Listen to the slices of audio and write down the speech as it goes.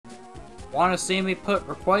Want to see me put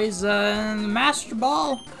Rayquaza in the Master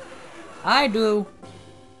Ball? I do.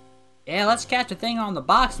 Yeah, let's catch a thing on the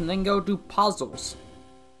box and then go do puzzles.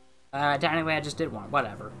 Anyway, I just did one.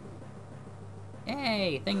 Whatever.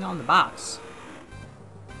 Yay, thing on the box.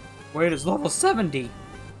 Wait, it's level 70.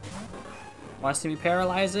 Want to see me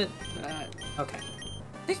paralyze it? Okay.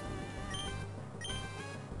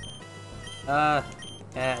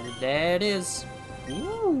 There it is.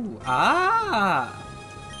 Ooh, ah!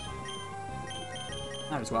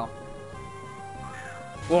 Might as well.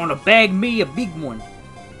 Wanna bag me a big one?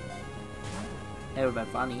 That would've been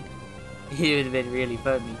funny. It would've been really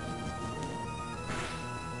funny.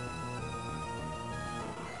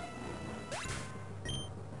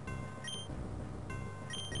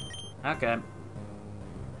 Okay.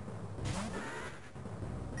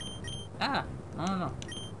 Ah, I don't know.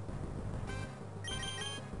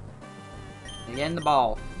 Again, the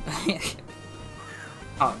ball.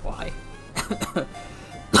 Oh, why?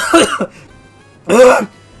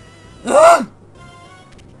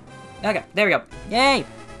 Okay, there we go. Yay!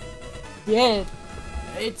 Yeah!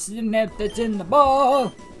 It's the net that's in the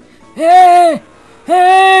ball! Hey!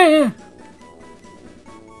 Hey!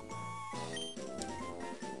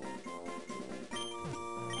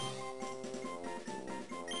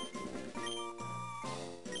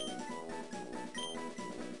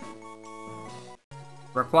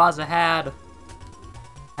 Rayquaza had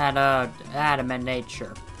adamant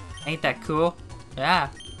nature. Ain't that cool? Yeah.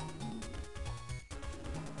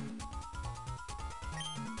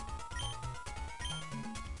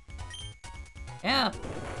 Yeah.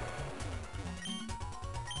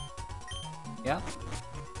 Yep.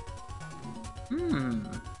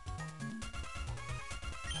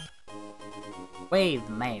 Wave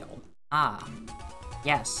mail. Ah.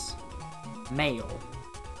 Yes. Mail.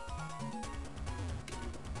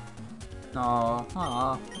 No.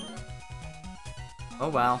 Aw. Oh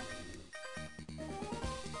well.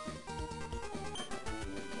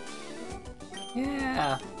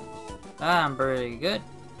 Yeah. I'm pretty good.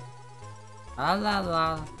 La la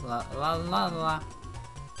la la la la la.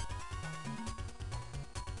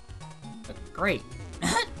 Great.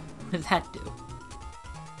 What did that do?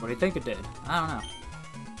 What do you think it did? I don't know.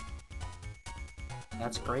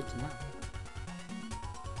 That's great to know.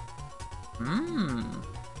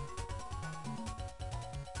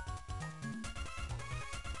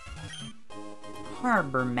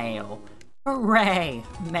 Harbor mail. Hooray!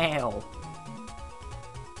 Mail.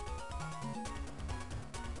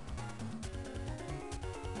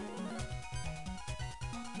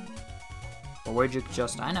 Or would you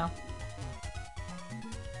just... I know.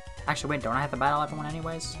 Actually, wait, don't I have to battle everyone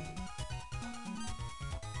anyways?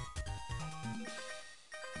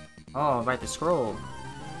 Oh, right, the scroll.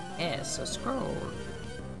 Yes, a scroll.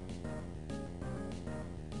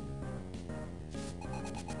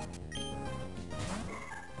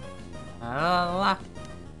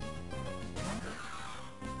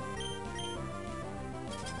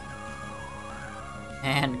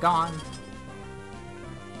 And gone.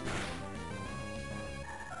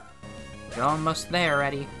 You're almost there,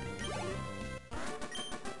 Eddie.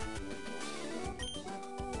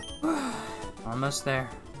 Almost there.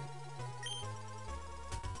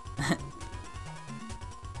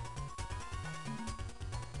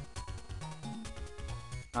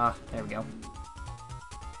 Oh, there we go.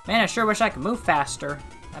 Man, I sure wish I could move faster.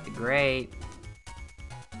 That'd be great.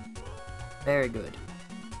 Very good.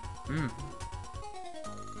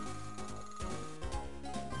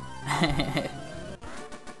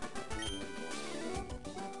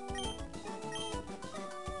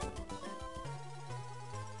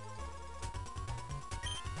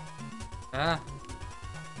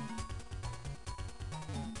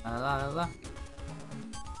 La la la.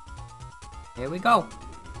 Here we go.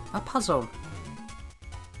 A puzzle.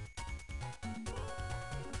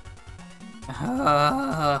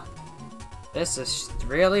 This is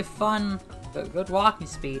really fun. Good walking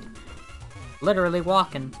speed. Literally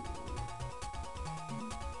walking.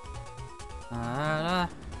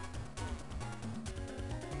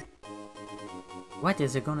 What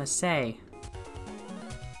is it gonna say?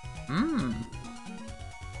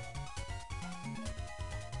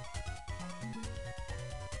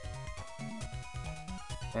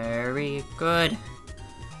 Very good.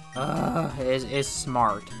 Is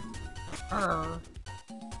smart. A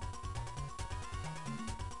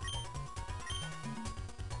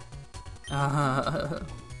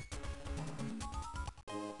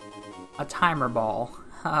timer ball.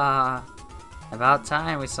 About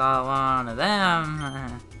time we saw one of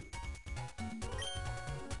them.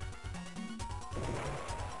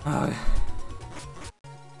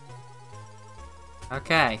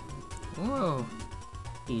 Okay. Whoa.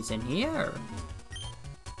 He's in here.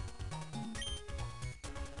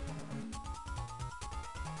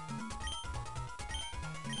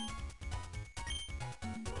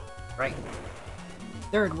 Right.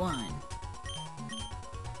 Third one.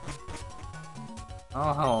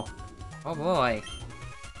 Oh. Oh boy.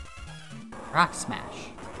 Rock smash.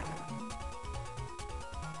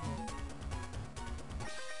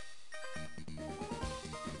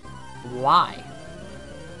 Why?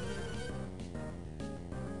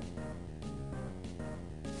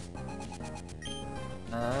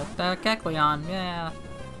 The Kecleon, yeah.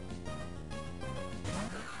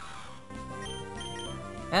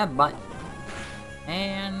 But.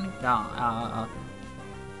 And gone.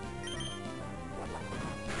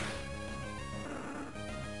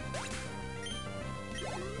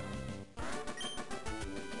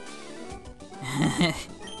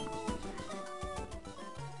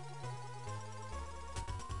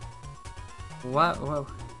 What? Whoa.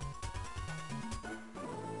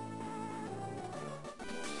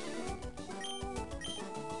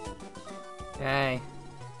 Okay.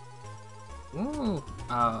 Ooh.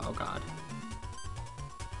 Oh god.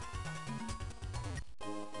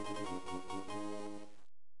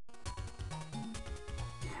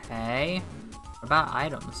 Okay. What about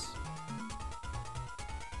items?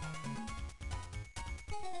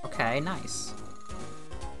 Okay, nice.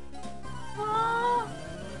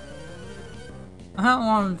 I don't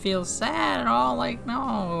want to feel sad at all, like,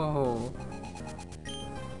 no.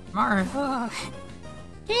 Martha.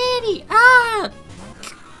 Kitty, ah!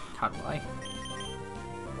 How do I?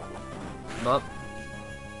 Look.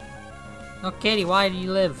 Oh, Kitty, why do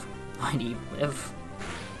you live? Why do you live?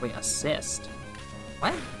 Wait, assist.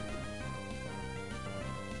 What?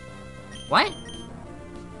 What?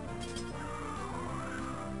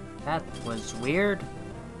 That was weird.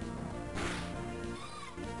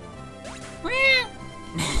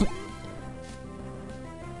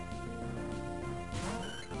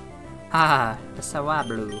 Ah, the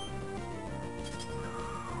Sawablu.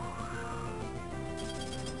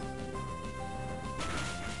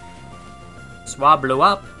 Swab blew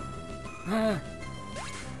up.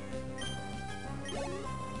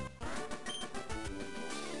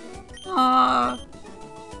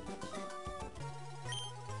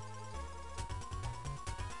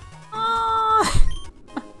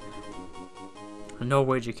 No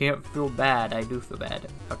words, you can't feel bad. I do feel bad.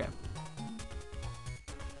 Okay.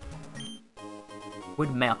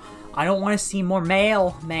 Wood mail. I don't want to see more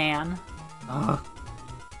mail, man.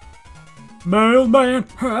 Mailman.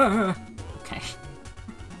 Okay.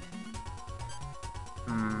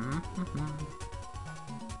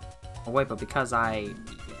 Oh wait, but because yeah.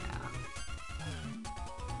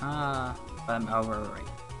 I'm over right.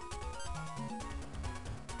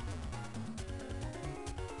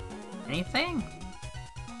 Anything?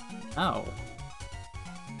 No.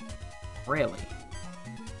 Really?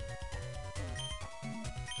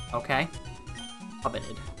 Okay.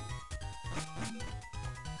 Coveted.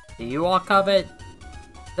 Do you all covet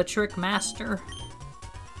the Trick Master?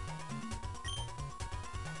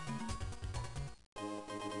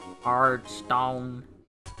 Hard stone.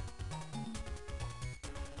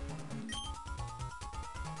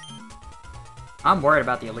 I'm worried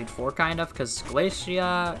about the Elite Four, kind of, because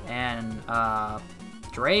Glacia and,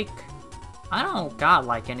 Drake, I don't got,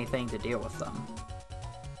 like, anything to deal with them.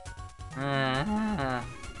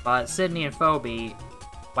 But Sydney and Phoebe,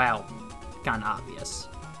 well, kinda obvious.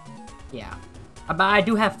 Yeah. But I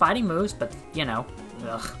do have fighting moves, but, you know,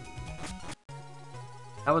 ugh.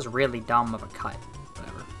 That was really dumb of a cut.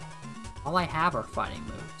 Whatever. All I have are fighting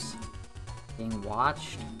moves. Being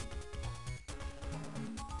watched.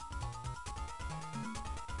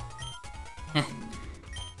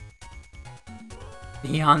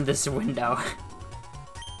 Beyond this window.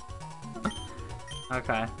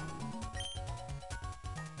 Okay.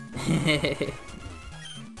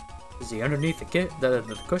 Is he underneath the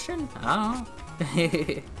cushion? Oh.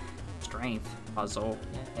 Strength puzzle.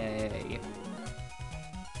 Yay.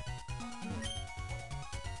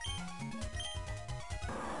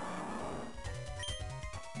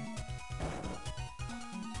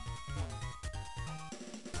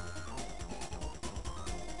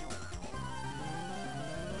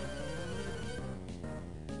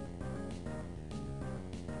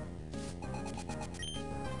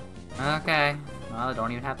 Okay. Well, I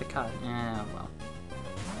don't even have to cut. Yeah, well.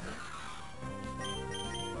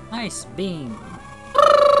 Nice beam.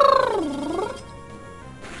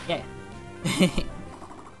 Yeah.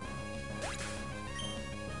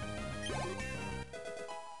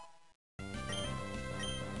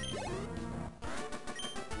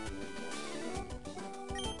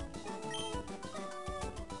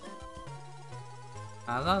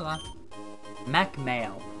 La la la. Mech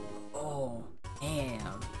mail. Oh,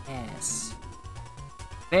 damn. Yes.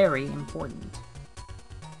 Very important.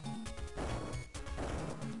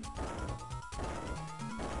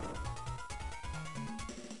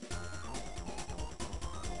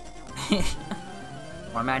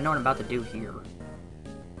 What am I knowing about to do here?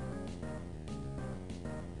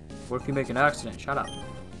 What if you make an accident? Shut up.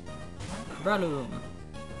 Braloom.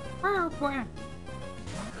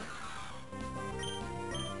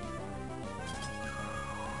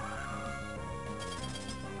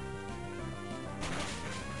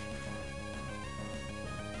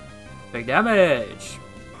 Big damage!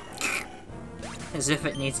 As if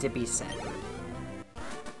it needs to be said.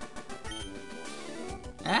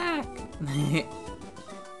 Ah!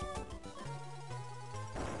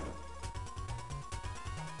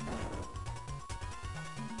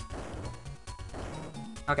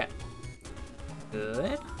 Okay.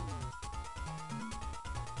 Good.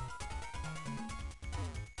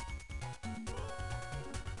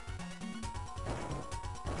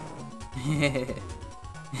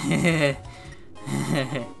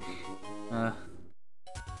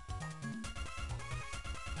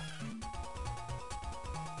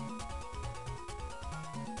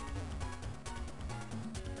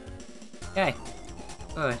 Okay.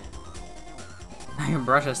 Good. I can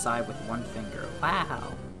brush aside with one finger.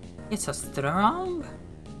 Wow. It's so strong.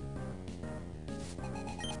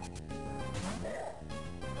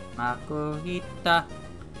 Makuhita.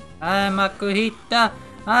 Makuhita.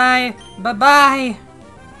 Bye-bye.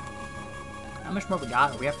 How much more we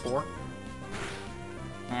got? We have 4.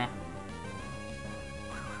 Eh.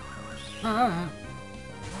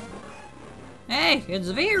 Hey, it's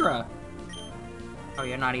Vera. Oh,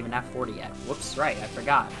 you're not even at 40 yet. Whoops, right, I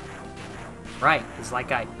forgot. Right, it's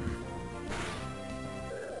like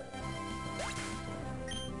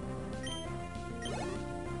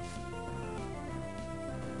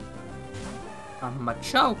I'm a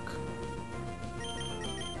choke.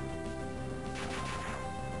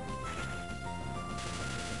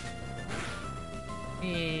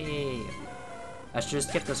 Hey. Let's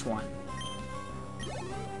just get this one.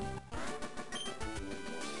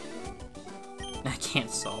 I can't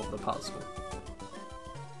solve the puzzle.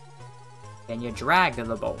 Can you drag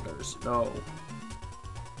the boulders? No.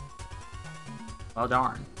 Well,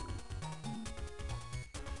 darn.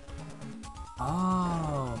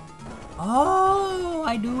 Oh. Oh,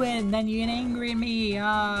 I do it, and then you get angry at me.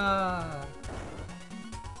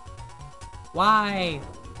 Why?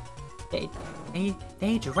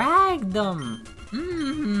 They dragged them.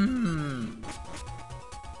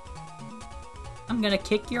 I'm gonna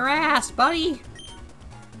kick your ass, buddy.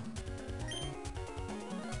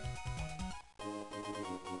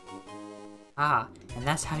 Ah, and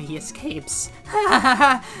that's how he escapes.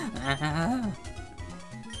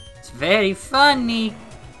 It's very funny.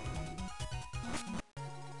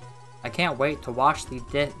 I can't wait to wash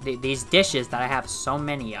these dishes that I have so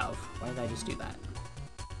many of. Why did I just do that?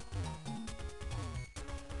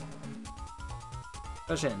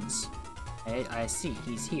 Cushions. I see,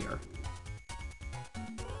 he's here.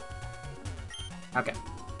 Okay.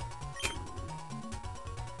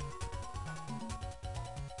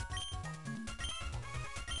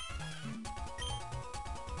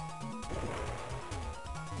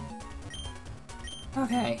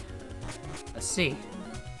 Okay. Let's see.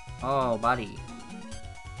 Oh, buddy.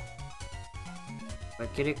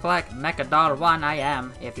 Clickety clack, Mechadol 1 I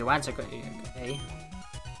am. If you answer, okay.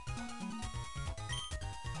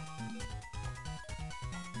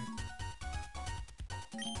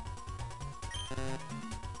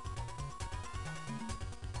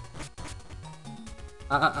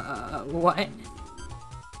 What?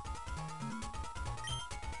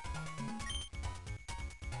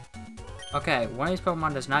 Okay, one of these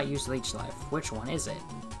Pokemon does not use Leech Life. Which one is it?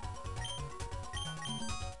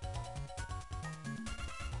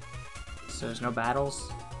 So there's no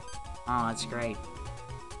battles? Oh, that's great.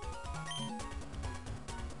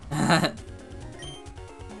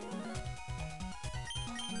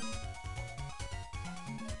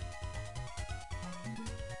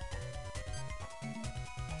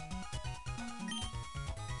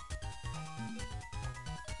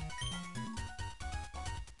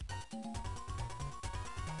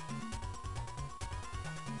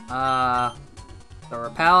 The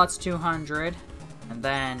repel, it's 200, and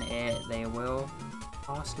then they will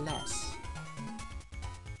cost less.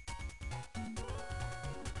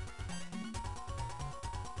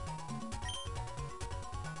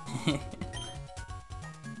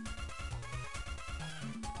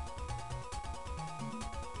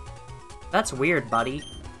 That's weird, buddy.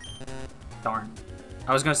 Darn.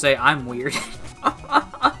 I was gonna say I'm weird.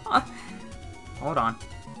 hold on.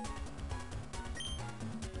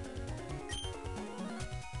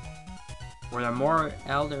 Were there more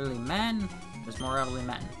elderly men? There's more elderly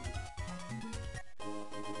men.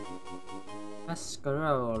 A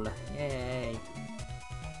scroll. Yay.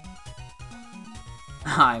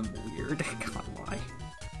 I'm weird. God, why?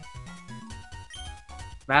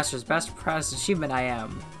 Master's best prize achievement I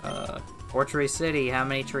am. Fortree City. How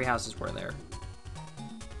many tree houses were there?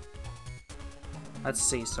 Let's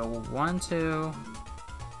see. So 1, 2,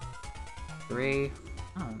 3.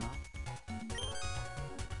 I don't know.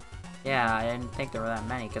 Yeah, I didn't think there were that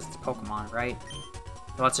many because it's Pokemon, right?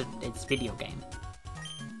 Well, it's video game.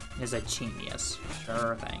 Is a genius.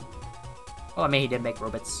 Sure thing. Well, I mean, he did make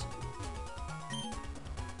robots.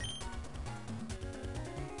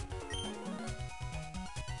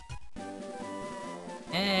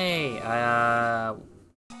 Hey, I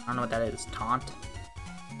don't know what that is. Taunt?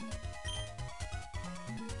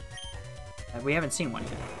 We haven't seen one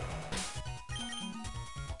yet.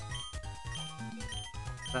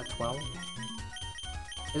 Is that 12?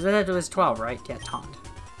 Is that it was 12, right? Yeah, taunt.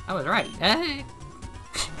 I was right. Hey!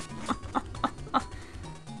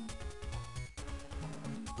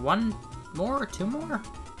 One more? 2 more?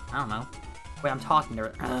 I don't know. Wait, I'm talking to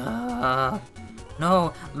her.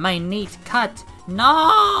 No! My neat cut!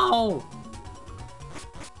 No!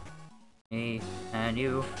 Me and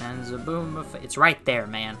you and Zaboom. It's right there,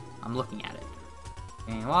 man. I'm looking at it.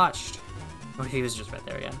 Being watched. What if he was just right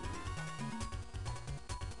there again?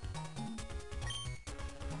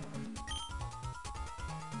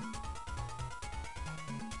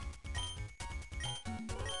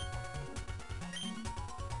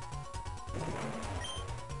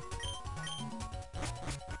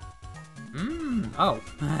 Oh,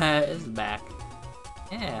 it's back.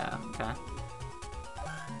 Yeah, okay.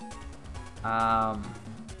 Huh.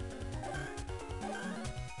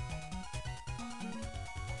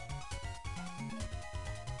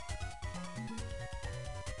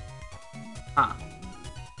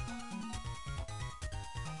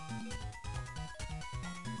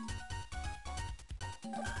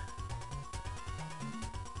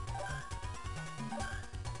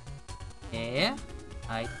 Yeah,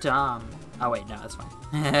 oh wait, no, that's fine.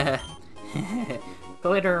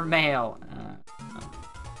 Glitter mail.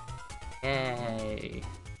 Yay.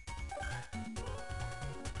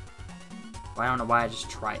 Well, I don't know why I just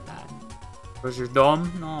tried that. Because you're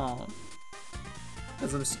dumb? No.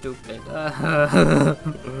 Because I'm stupid.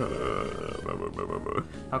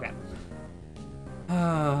 Okay.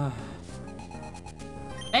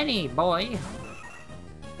 Benny, boy.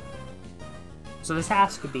 So this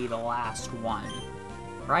has to be the last one,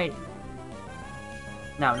 right?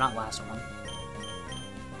 No, not last one.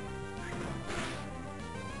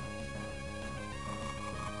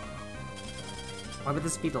 Why would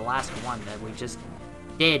this be the last one that we just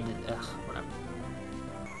did? Ugh, whatever.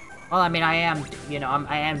 Well, I mean, I am, you know,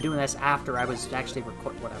 I am doing this after I was actually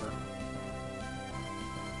whatever.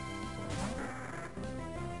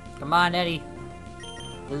 Come on, Eddie.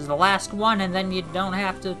 This is the last one, and then you don't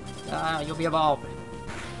have to, you'll be evolved.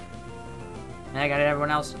 And I got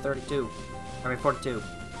everyone else to 32. I mean, 42.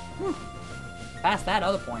 Whew. Past that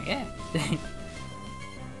other point, yeah.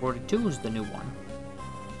 42 is the new one.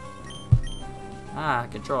 Ah,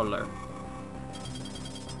 controller.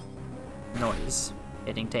 Noise.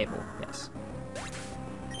 Hitting table, yes.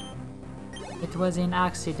 It was an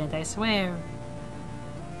accident, I swear.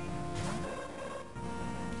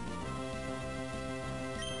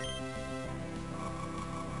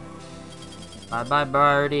 Bye-bye,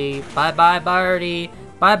 birdie. Bye-bye, birdie.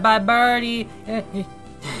 Bye-bye, birdie.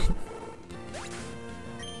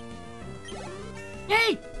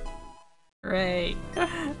 Yay! Hooray.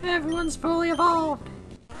 Everyone's fully evolved.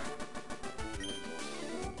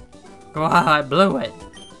 Wow, I blew it.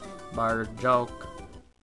 Bird joke.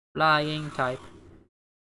 Flying type.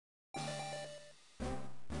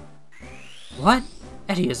 What?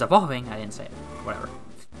 Eddie is evolving. I didn't say it. Whatever.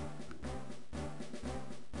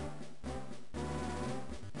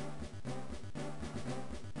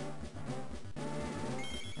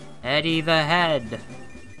 Eddie the head.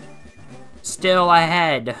 Still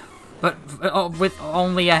ahead. But with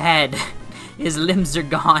only a head. His limbs are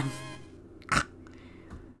gone.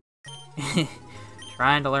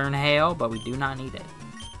 Trying to learn hail, but we do not need it.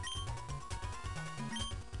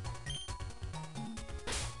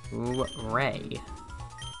 Ooh, Ray.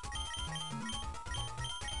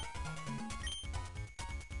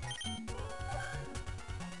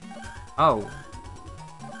 Oh.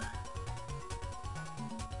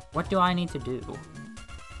 What do I need to do?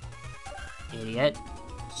 Idiot.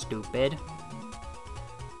 Stupid.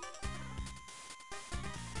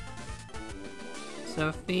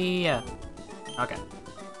 Sophia. Okay.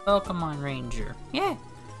 Pokemon Ranger. Yeah.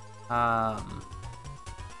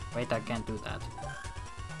 Wait, I can't do that.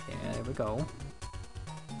 Okay, there we go.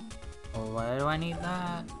 Oh, why do I need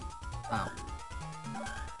that? Oh.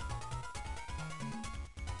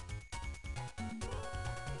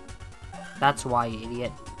 That's why,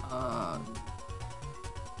 idiot.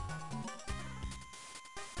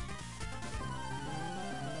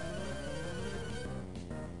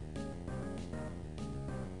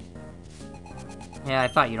 Yeah, I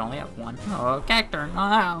thought you'd only have one. Oh, Cacturn,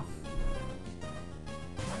 wow.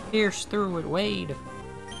 Pierce through it, Wade.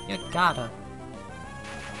 You gotta.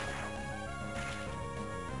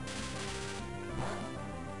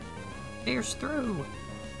 Pierce through.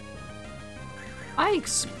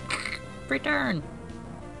 Spikes! Return!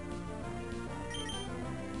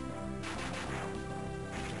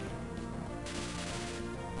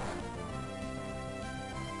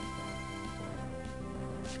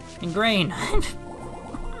 Ingrain!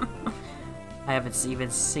 I haven't even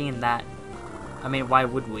seen that. I mean, why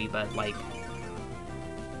would we, but like...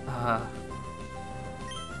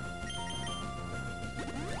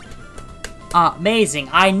 amazing!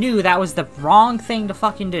 I knew that was the wrong thing to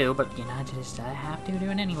fucking do, but you know, I have to do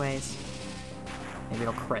it anyways. Maybe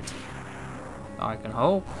it'll crit. I can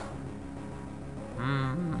hope.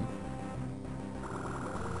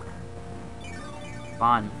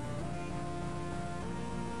 Fun.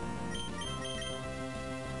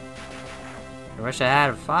 I wish I had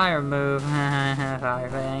a fire move. Fire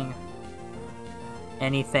thing.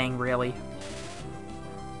 Anything, really.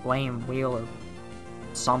 Flame wheel or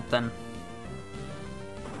something.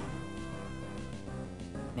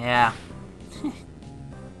 Yeah.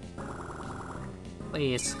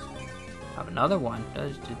 Please. Have another one.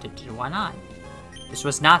 Why not? This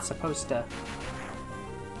was not supposed to...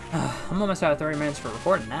 I'm almost out of 30 minutes for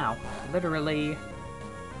recording now. Literally...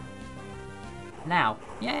 now.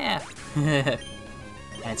 Yeah! And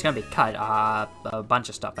it's gonna be cut a bunch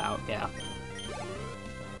of stuff out, yeah.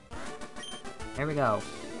 Here we go.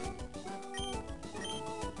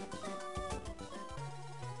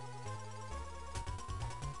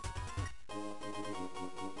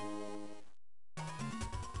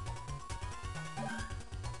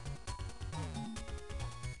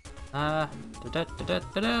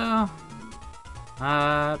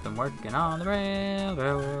 I've been working on the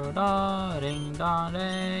railroad all ding dong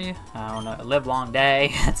day. I don't know, live long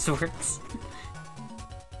day. That's the words.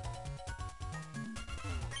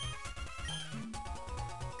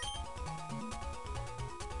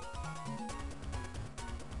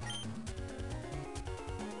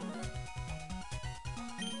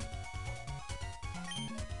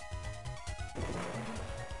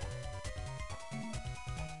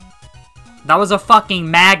 That was a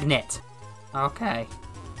fucking magnet! Okay.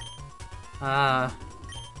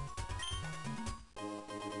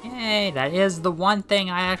 Yay, that is the one thing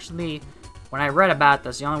I actually... when I read about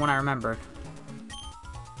this, the only one I remembered.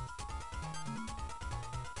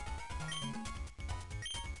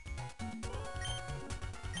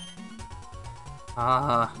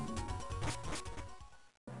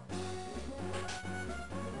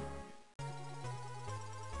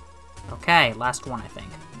 Okay, last one, I think.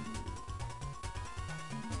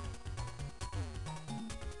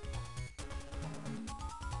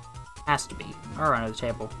 Has to be. Or under the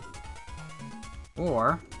table.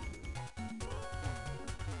 Or...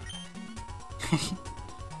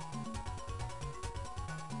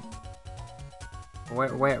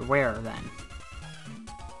 Where then?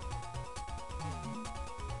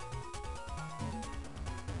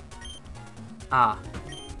 Ah.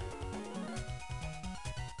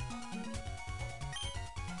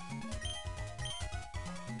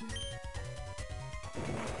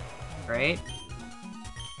 Great.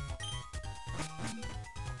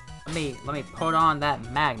 Let me put on that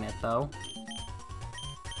magnet though.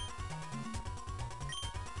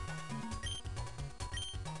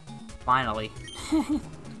 Finally.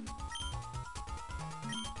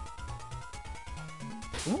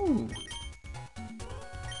 Ooh.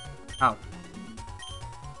 Oh.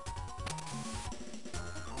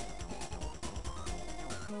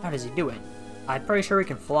 How does he do it? I'm pretty sure he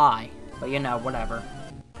can fly, but you know, whatever.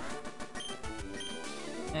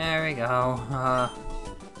 There we go.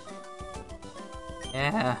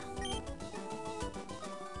 Yeah.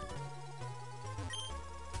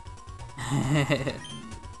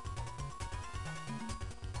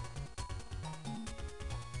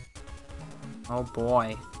 Oh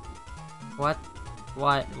boy. What?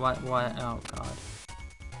 Oh god.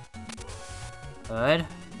 Good.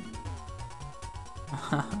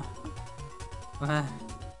 What?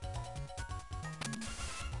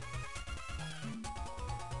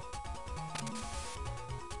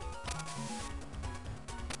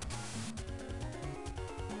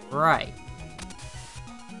 Right.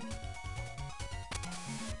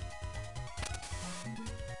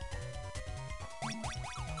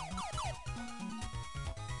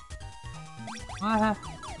 What?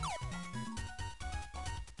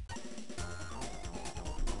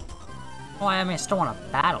 Well, I mean, I still want to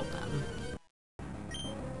battle them.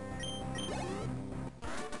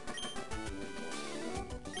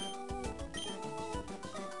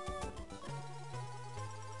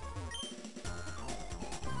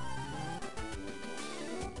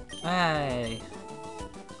 Hey.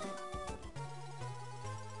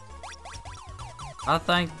 I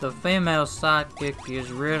think the female sidekick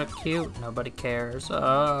is really cute. Nobody cares.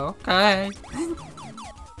 Oh, okay.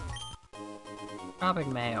 Probably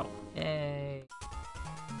male. Yay.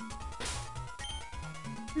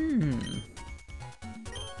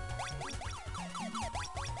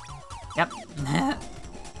 Yep.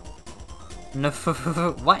 No,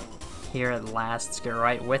 what? Here at last, let's get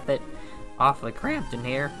right with it. Awfully cramped in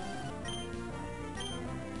here.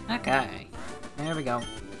 Okay. There we go.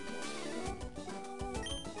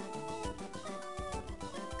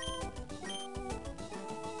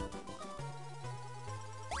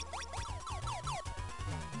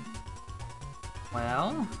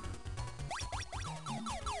 Well.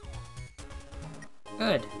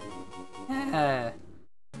 Good. Yeah.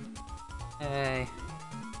 Hey.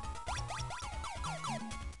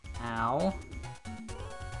 Ow.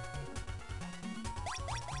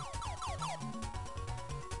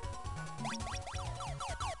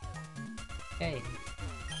 Okay.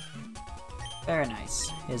 Very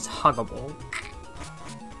nice. Is huggable.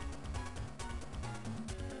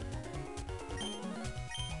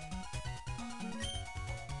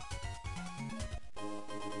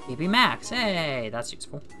 PB Max, hey, that's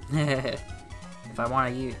useful. If I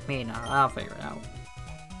want to use me, no, I'll figure it out.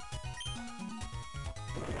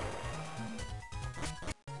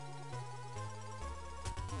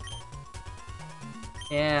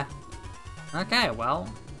 Yeah. Okay, well.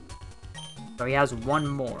 So he has one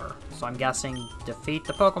more. So I'm guessing defeat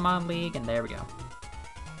the Pokemon League, and there we go.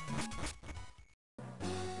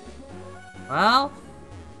 Well,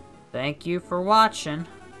 thank you for watching.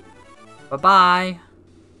 Bye-bye.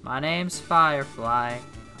 My name's Firefly.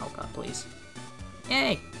 Oh god, please.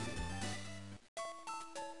 Yay!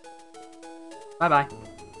 Bye-bye.